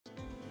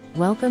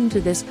Welcome to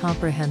this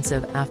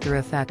comprehensive After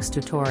Effects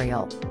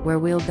tutorial, where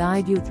we'll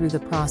guide you through the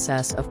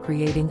process of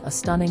creating a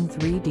stunning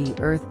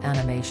 3D Earth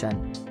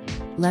animation.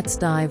 Let's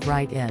dive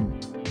right in.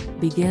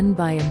 Begin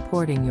by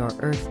importing your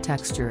Earth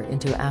texture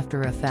into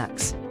After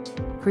Effects.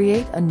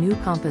 Create a new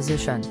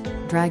composition,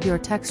 drag your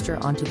texture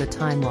onto the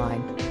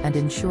timeline, and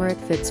ensure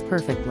it fits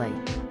perfectly.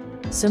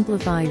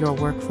 Simplify your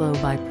workflow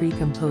by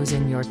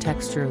pre-composing your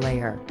texture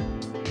layer.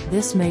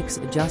 This makes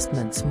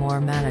adjustments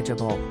more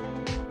manageable.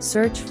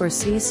 Search for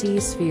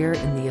CC Sphere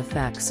in the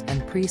Effects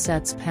and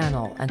Presets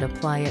panel and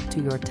apply it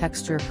to your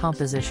texture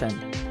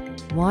composition.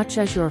 Watch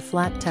as your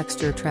flat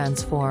texture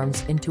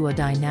transforms into a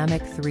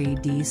dynamic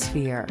 3D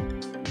sphere.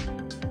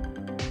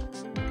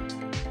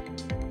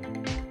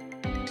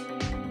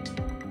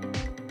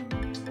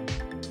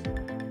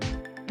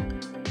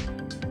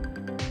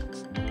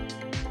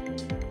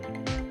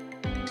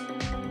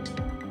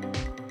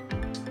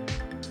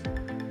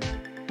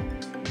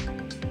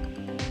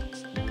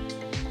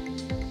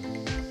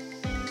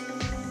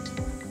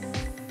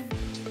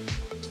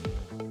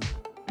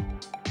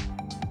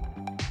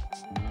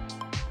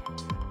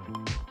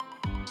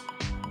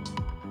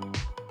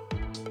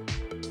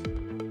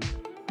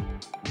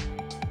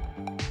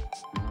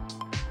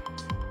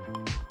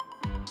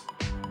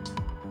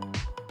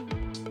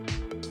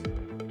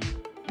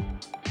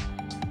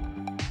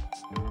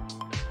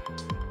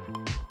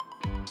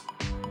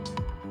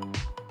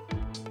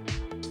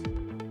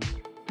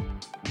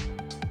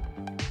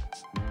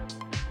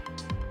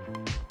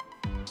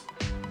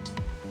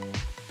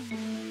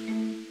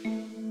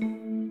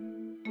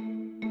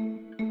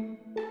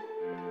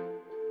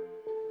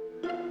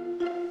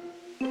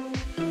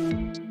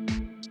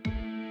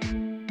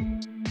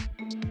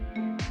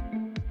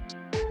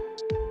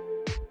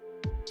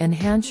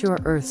 Enhance your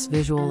Earth's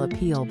visual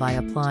appeal by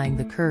applying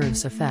the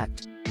curves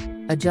effect.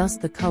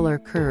 Adjust the color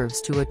curves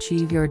to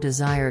achieve your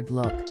desired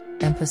look,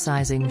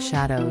 emphasizing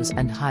shadows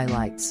and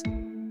highlights.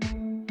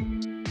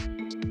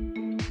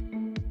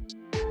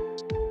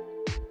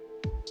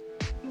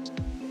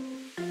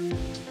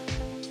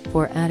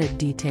 For added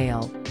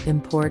detail,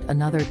 import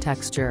another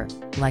texture,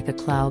 like a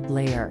cloud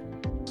layer.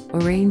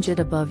 Arrange it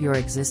above your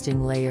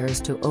existing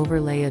layers to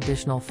overlay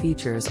additional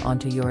features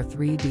onto your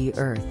 3D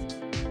Earth.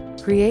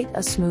 Create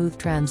a smooth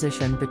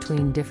transition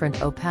between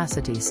different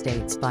opacity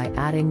states by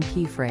adding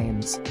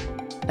keyframes.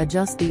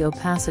 Adjust the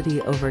opacity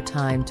over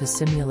time to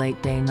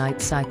simulate day-night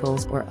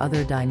cycles or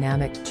other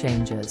dynamic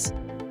changes.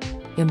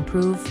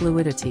 Improve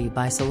fluidity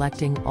by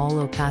selecting all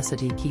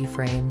opacity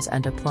keyframes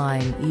and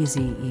applying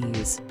Easy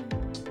Ease.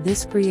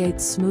 This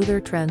creates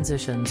smoother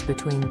transitions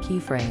between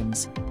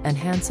keyframes,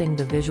 enhancing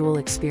the visual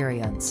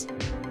experience.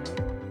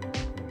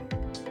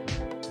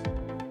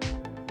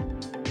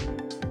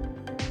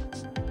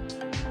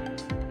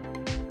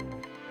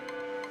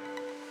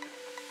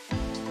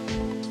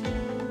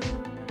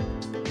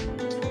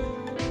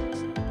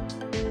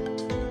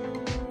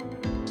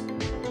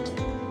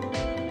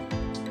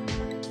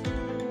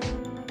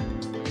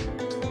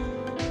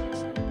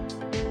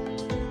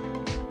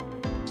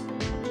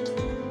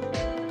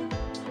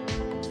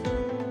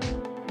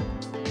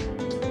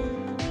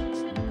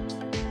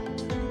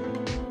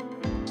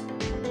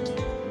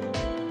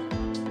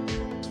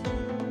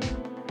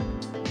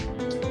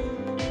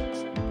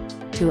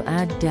 To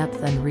add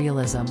depth and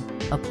realism,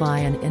 apply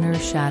an inner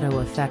shadow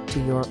effect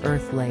to your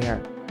Earth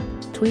layer.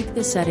 Tweak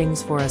the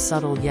settings for a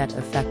subtle yet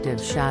effective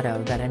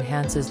shadow that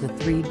enhances the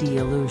 3D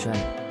illusion.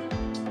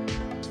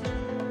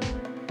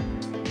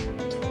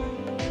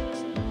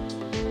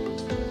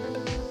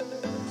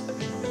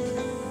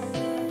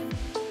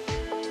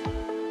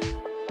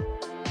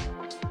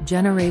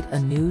 Generate a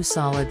new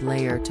solid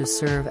layer to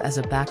serve as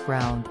a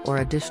background or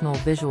additional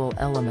visual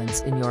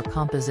elements in your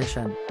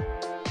composition.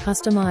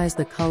 Customize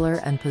the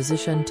color and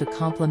position to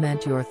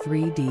complement your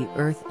 3D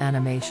Earth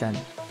animation.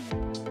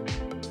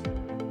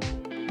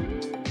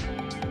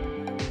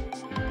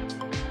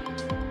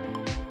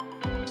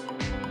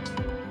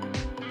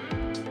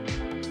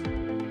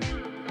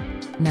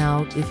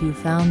 Now, if you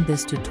found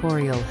this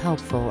tutorial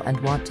helpful and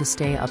want to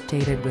stay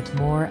updated with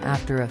more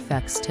After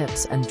Effects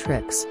tips and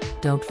tricks,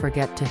 don't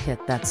forget to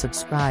hit that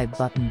subscribe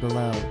button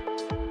below.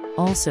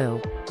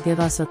 Also, give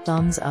us a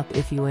thumbs up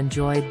if you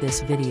enjoyed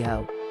this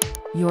video.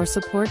 Your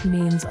support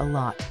means a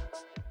lot.